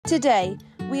Today,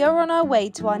 we are on our way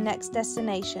to our next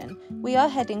destination. We are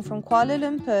heading from Kuala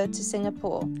Lumpur to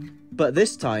Singapore. But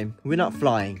this time, we're not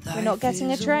flying. We're not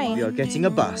getting a train. We are getting a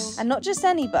bus. And not just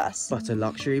any bus, but a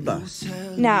luxury bus.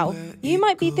 Now, you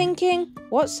might be thinking,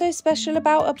 what's so special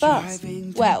about a bus?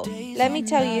 Well, let me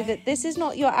tell you that this is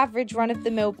not your average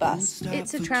run-of-the-mill bus.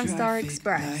 It's a Transtar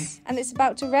Express. And it's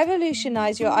about to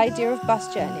revolutionise your idea of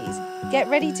bus journeys. Get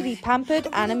ready to be pampered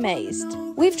and amazed.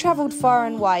 We've travelled far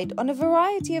and wide on a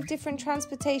variety of different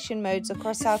transportation modes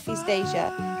across Southeast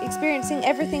Asia, experiencing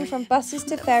everything from buses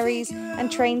to ferries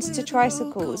and trains to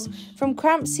tricycles. From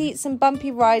cramped seats and bumpy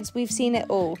rides, we've seen it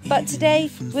all. But today,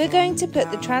 we're going to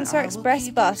put the Transtar Express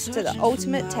bus to the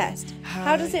ultimate test.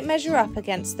 How does it measure up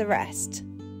against the rest?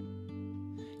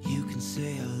 You can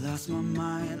say I lost my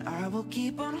mind, I will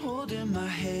keep on holding my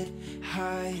head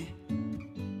high.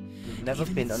 Never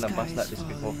been on a bus like this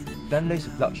before. Done loads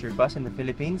of luxury bus in the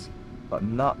Philippines, but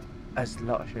not as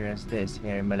luxury as this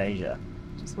here in Malaysia.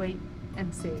 Just wait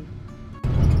and see.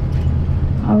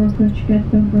 Our coach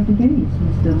captain for today is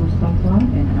Mr. Mustafa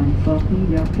and I'm Sophie,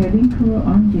 your cabin crew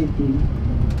on duty.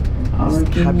 Our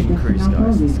journey to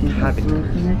Singapore will take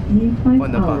approximately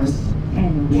 5 hours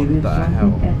and we will start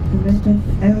at the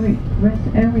rest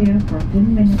area for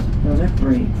 10 minutes toilet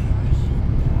break.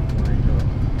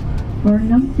 For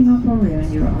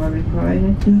non-Singaporean, you are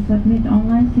required to submit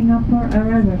online Singapore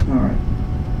arrival card.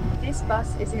 This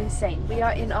bus is insane. We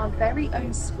are in our very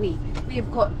own suite. We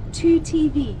have got 2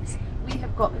 TVs. We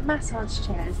have got massage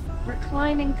chairs,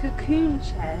 reclining cocoon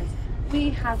chairs. We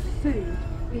have food.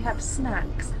 We have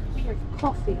snacks. We have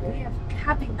coffee. We have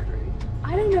cabin crew.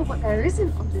 I don't know what there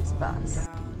isn't on this bus.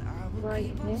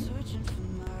 Right here.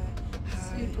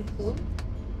 Super cool.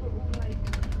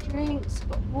 Drinks, we've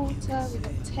got water, we've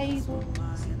got tables,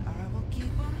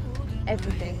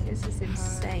 everything. This is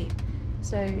insane.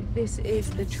 So this is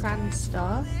the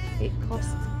Transtar. It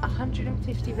costs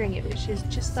 150 ringgit, which is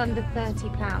just under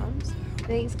 £30. I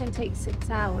think it's going to take 6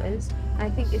 hours. I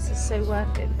think this is so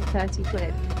worth it for 30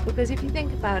 quid. Because if you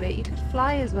think about it, you could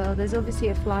fly as well. There's obviously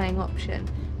a flying option.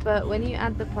 But when you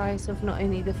add the price of not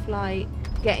only the flight,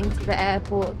 getting to the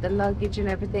airport, the luggage and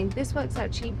everything, this works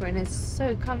out cheaper and it's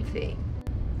so comfy.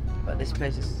 But this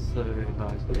place is so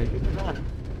nice.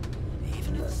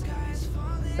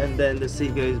 And then the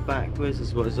seat goes backwards,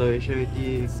 is what Zoe showed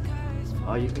you.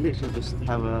 Oh, you can literally just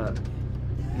have a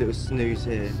little snooze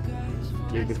here.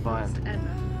 You'll be fine.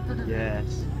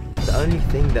 Yes. The only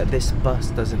thing that this bus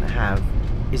doesn't have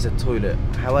is a toilet.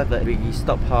 However, you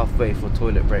stop halfway for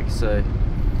toilet breaks, so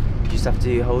you just have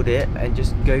to hold it and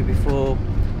just go before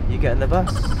you get on the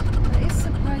bus. That is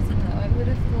surprising though. I would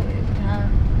have thought it would have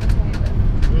a toilet.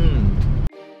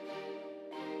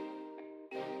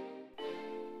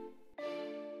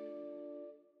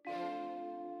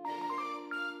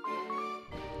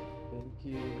 Thank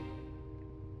you.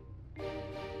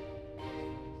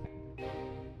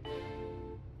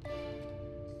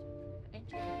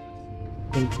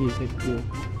 Thank you, thank you.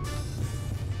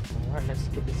 Alright, let's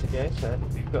give this a go. So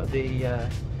we've got the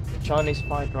Chinese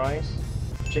fried rice,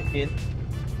 chicken,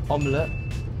 omelette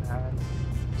and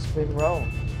spring roll.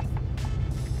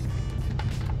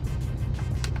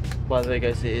 By the way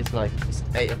guys, it's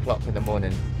 8 o'clock in the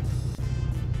morning.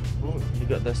 Ooh, you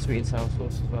got the sweet and sour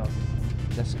sauce as well.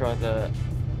 Let's try the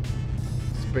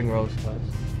spring rolls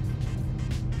first.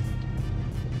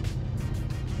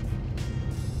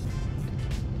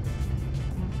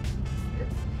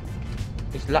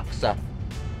 It's laksa.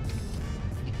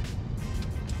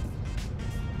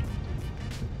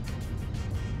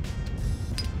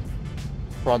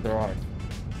 Fried rice.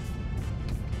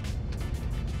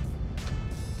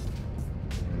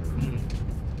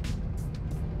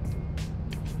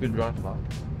 Good rice bar.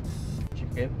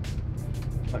 Chicken.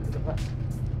 Back to the back.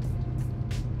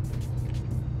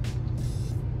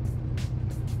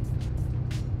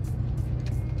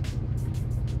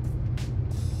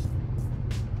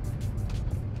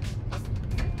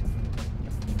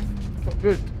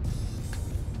 Good.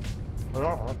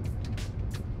 Alright.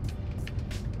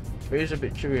 It is a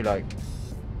bit chewy, like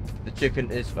the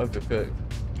chicken is overcooked.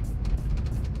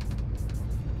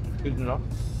 Good enough.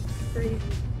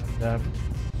 And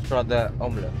try the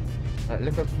omelette.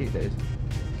 Look how cute that is.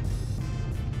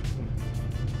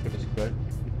 Give us a go.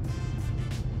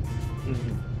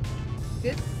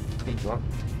 Good? Eat one.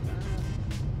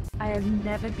 I have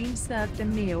never been served a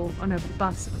meal on a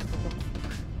bus before.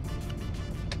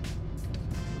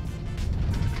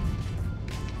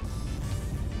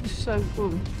 It's so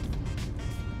cool.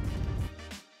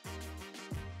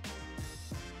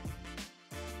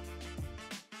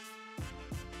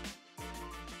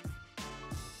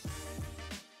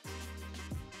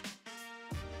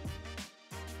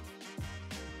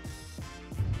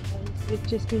 we've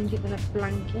just been given a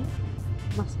blanket.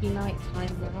 Must be night time,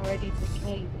 we're ready to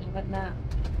sleep and have a nap.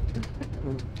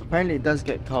 Apparently it does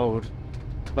get cold,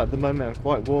 but at the moment I'm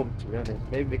quite warm, to be honest.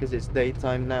 Maybe because it's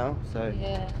daytime now, so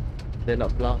Yeah. they're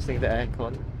not blasting the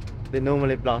aircon. They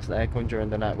normally blast the aircon during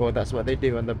the night. Well, that's what they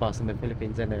do on the bus in the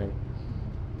Philippines anyway.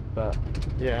 But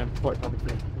yeah, I'm quite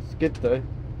comfy. It's good though,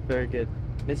 very good.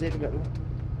 It's even got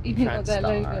Even got their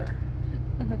logo.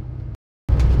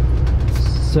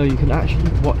 So you can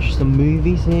actually watch some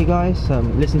movies here, guys.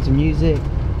 Listen to music,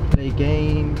 play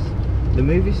games. The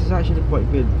movies is actually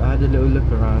quite good. I had a little look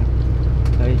around.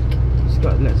 Like,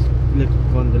 let's look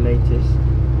on the latest.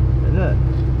 But look,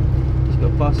 it's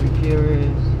got Fast and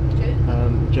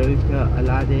Furious, Joker,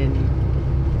 Aladdin.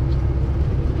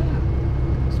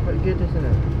 It's quite good, isn't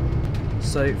it?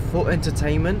 So for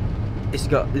entertainment, it's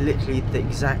got literally the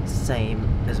exact same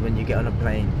as when you get on a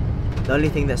plane. The only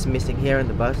thing that's missing here in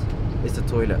the bus is the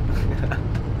toilet.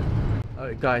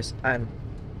 Alright guys, and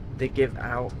they give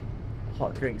out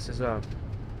hot drinks as well.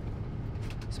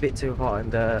 It's a bit too hot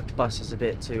and the bus is a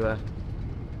bit too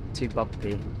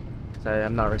bumpy, so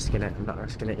I'm not risking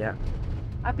it. Yet.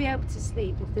 I'd be able to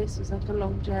sleep if this was like a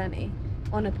long journey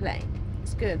on a plane.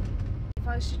 It's good. If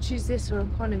I should choose this or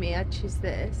economy, I'd choose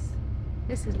this.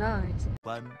 This is nice.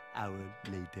 1 hour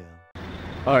later.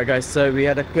 Alright guys, so we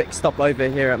had a quick stop over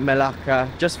here at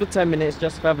Malacca just for 10 minutes,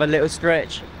 just to have a little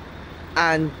stretch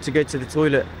and to go to the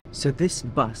toilet. So this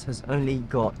bus has only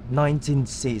got 19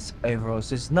 seats overall,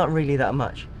 so it's not really that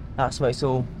much. That's why it's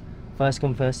all first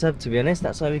come first served, to be honest.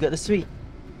 That's why we got the suite.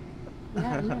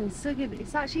 Yeah, no, it's so good.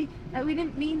 It's actually, like, we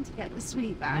didn't mean to get the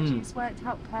suite, but actually it's worked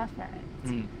out perfect.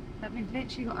 Like, we've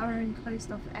literally got our own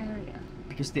closed off area.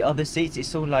 Because the other seats,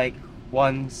 it's all like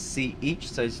one seat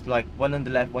each, so it's like one on the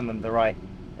left, one on the right,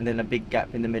 and then a big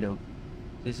gap in the middle.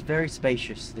 It's very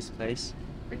spacious, this place.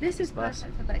 But this is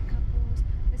perfect for like couples.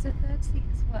 There's a third seat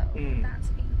as well. And that's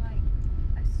been like,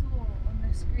 I saw on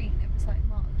the screen, it was like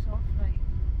marked off, like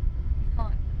you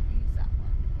can't use that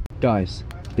one. Guys,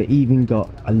 they even got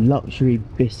a luxury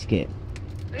biscuit.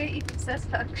 It even says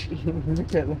luxury.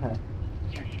 Look at that.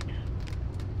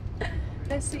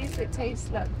 Let's see if it tastes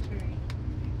luxury.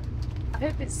 I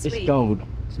hope it's sweet. It's gold.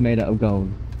 It's made out of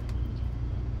gold.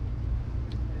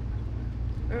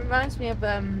 It reminds me of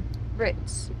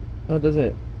Ritz. Oh, does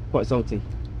it? Quite salty.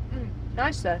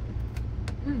 Nice though.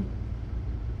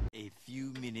 A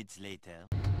few minutes later.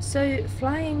 So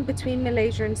flying between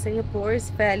Malaysia and Singapore is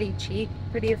fairly cheap,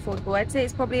 pretty affordable. I'd say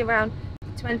it's probably around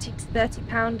 20 to 30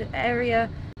 pound area.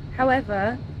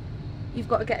 However, you've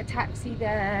got to get a taxi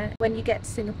there. When you get to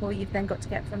Singapore, you've then got to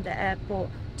get from the airport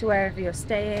to wherever you're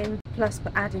staying, plus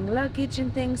adding luggage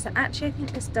and things. So actually I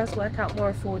think this does work out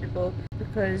more affordable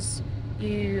because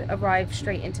you arrive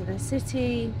straight into the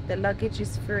city, the luggage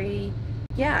is free.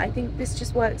 Yeah, I think this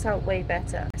just works out way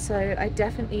better. So I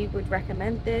definitely would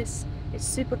recommend this. It's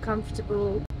super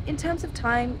comfortable. In terms of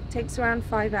time, it takes around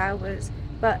 5 hours.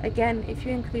 But again, if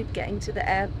you include getting to the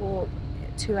airport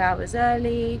 2 hours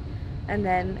early, and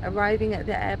then arriving at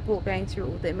the airport, going through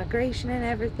all the immigration and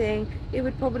everything, it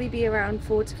would probably be around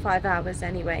 4 to 5 hours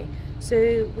anyway.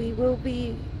 So we will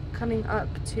be coming up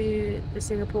to the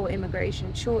Singapore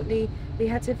immigration shortly. We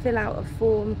had to fill out a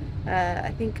form,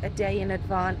 I think a day in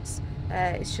advance.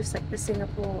 It's just like the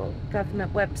Singapore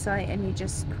government website, and you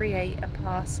just create a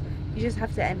pass. You just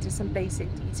have to enter some basic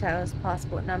details,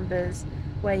 passport numbers,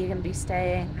 where you're going to be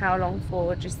staying, how long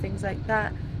for, just things like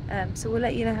that. So we'll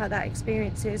let you know how that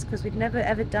experience is, because we've never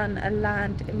ever done a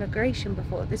land immigration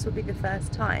before. This will be the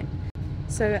first time.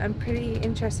 So I'm pretty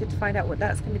interested to find out what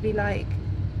that's going to be like.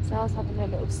 Sal's having a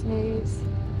little snooze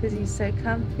because he's so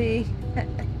comfy.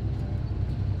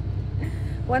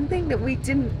 One thing that we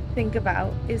didn't think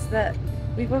about is that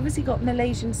we've obviously got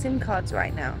Malaysian SIM cards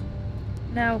right now.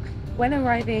 Now, when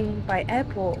arriving by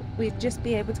airport, we'd just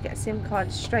be able to get a SIM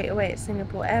card straight away at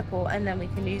Singapore airport, and then we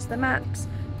can use the maps,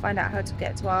 find out how to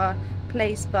get to our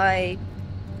place by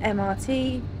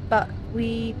MRT, but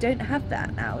we don't have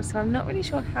that now. So I'm not really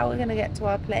sure how we're going to get to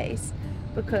our place,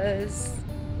 because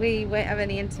we won't have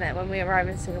any internet when we arrive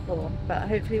in Singapore. But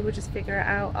hopefully we'll just figure it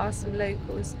out, ask some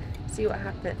locals, see what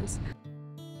happens.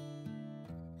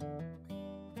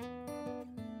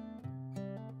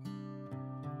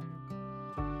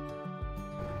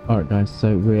 Alright guys,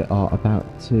 so we are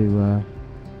about to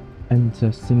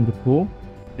enter Singapore.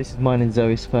 This is mine and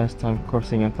Zoe's first time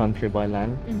crossing a country by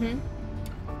land.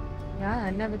 Yeah,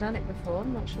 I've never done it before.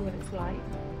 I'm not sure what it's like.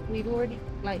 We've already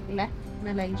left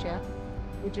Malaysia.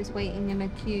 We're just waiting in a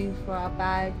queue for our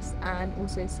bags, and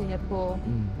also Singapore.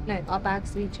 No, our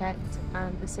bags to be checked,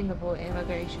 and the Singapore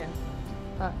immigration.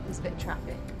 But there's a bit of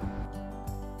traffic.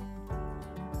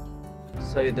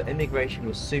 So the immigration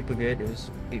was super good.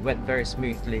 It went very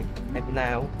smoothly, and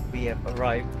now we have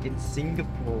arrived in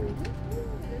Singapore.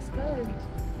 Let's go.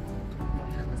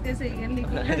 I was gonna say you're gonna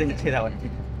leave I didn't do that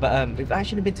one. But we've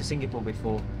actually been to Singapore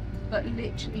before. But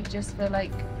literally just for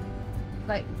like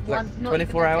Like one, not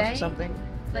 24 even a hours day. or something.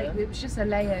 Like it was just a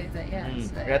layover, yeah. Mm.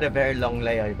 So. We had a very long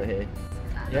layover here.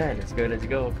 Yeah, let's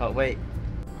go. Can't wait.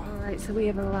 Alright, so we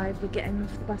have arrived. We're getting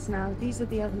off the bus now. These are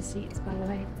the other seats, by the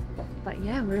way. But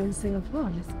yeah, we're in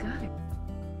Singapore. Let's go.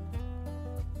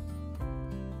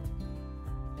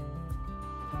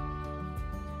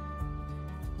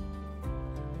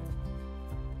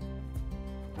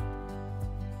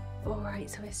 Alright,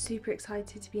 so we're super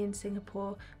excited to be in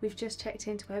Singapore. We've just checked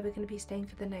into where we're going to be staying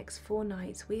for the next 4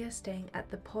 nights. We are staying at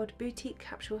the Pod Boutique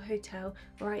Capsule Hotel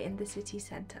right in the city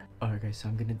centre. Alright guys, so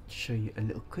I'm gonna show you a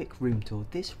little quick room tour.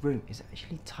 This room is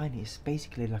actually tiny. It's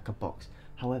basically like a box.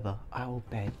 However, our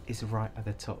bed is right at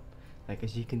the top. Like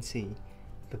as you can see,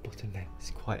 the bottom there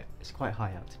is it's quite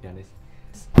high up, to be honest.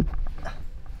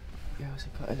 We also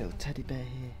got a little teddy bear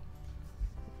here,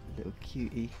 a little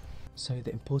cutie. So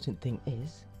the important thing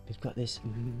is we've got this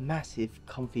massive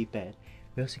comfy bed.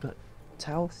 We also got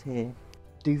towels here,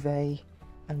 duvet,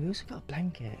 and we also got a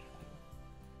blanket.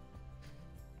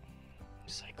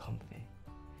 So comfy.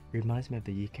 Reminds me of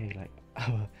the UK, like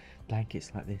our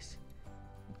blankets like this.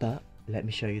 But let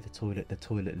me show you the toilet. The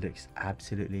toilet looks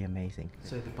absolutely amazing.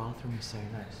 So the bathroom is so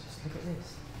nice. Just look at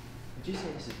this. Would you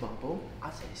say this is marble?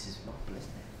 I'd say this is marble,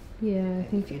 isn't it? Yeah, I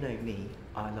think If you know me,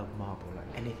 I love marble. Like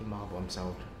anything marble, I'm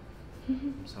sold.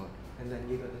 I'm sold. And then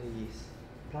you got these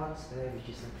plants there,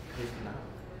 which is like coconut,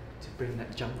 to bring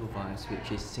that jungle vibes,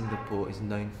 which is Singapore is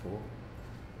known for.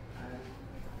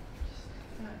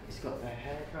 It's got a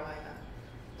hair dryer.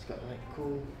 It's got like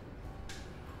cool.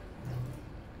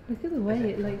 look at the way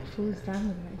it like falls down.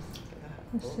 Look at that.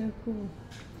 That's so cool.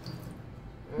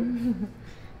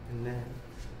 And then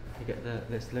you get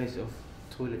there's loads of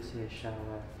toilets here,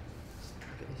 shower.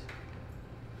 Look at this.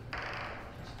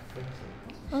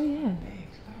 Oh yeah, Big,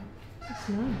 look. that's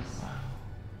nice. Wow.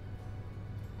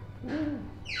 Ooh.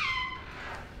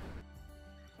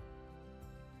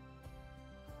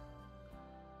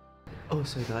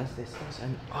 Also guys, there's also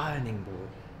an ironing board.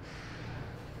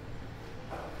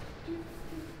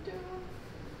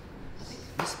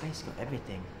 This space got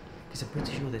everything, because I'm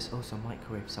pretty sure there's also a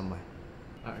microwave somewhere.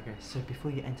 Alright guys, so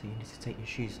before you enter you need to take your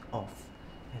shoes off,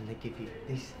 and they give you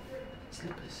these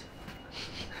slippers.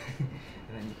 And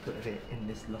then you put it in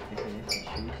this locker here, the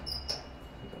shoes.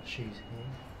 You've got shoes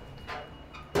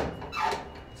here.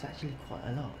 It's actually quite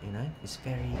a lot, you know? It's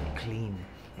very clean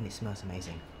and it smells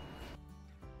amazing.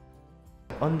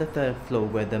 On the 3rd floor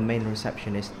where the main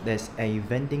reception is, there's a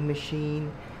vending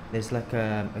machine, there's like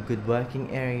a good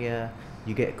working area,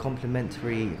 you get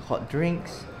complimentary hot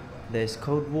drinks, there's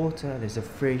cold water, there's a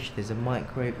fridge, there's a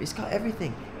microwave, it's got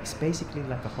everything. It's basically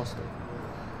like a hostel.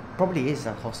 Probably is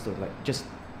a hostel, like just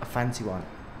a fancy one.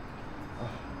 Oh,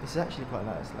 this is actually quite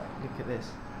nice, like look at this.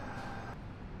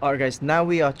 Alright guys, now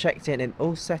we are checked in and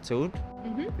all settled.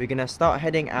 We're gonna start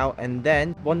heading out and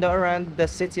then wander around the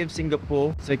city of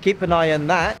Singapore. So keep an eye on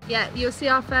that. Yeah, you'll see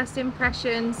our first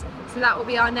impressions, so that will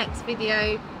be our next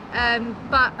video.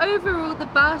 But overall the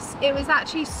bus, it was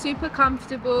actually super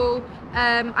comfortable.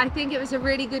 I think it was a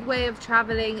really good way of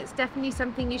traveling. It's definitely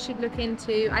something you should look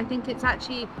into. I think it's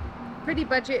actually pretty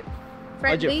budget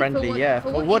friendly.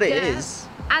 For what it is.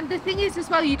 And the thing is as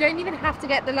well, you don't even have to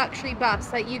get the luxury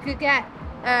bus. Like you could get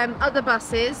other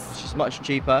buses, Which is much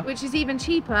cheaper. which is even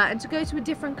cheaper, and to go to a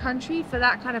different country for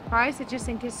that kind of price, I just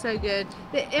think is so good.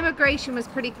 The immigration was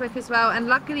pretty quick as well, and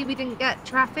luckily we didn't get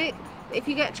traffic. If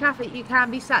you get traffic, you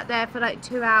can be sat there for like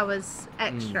 2 hours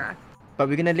extra. But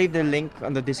we're gonna leave the link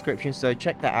on the description, so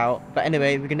check that out. But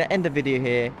anyway, we're gonna end the video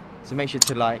here. So make sure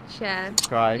to like, Share,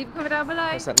 subscribe, leave a comment down below.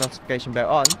 press that notification bell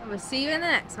on. We'll see you in the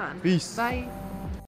next one. Peace. Bye.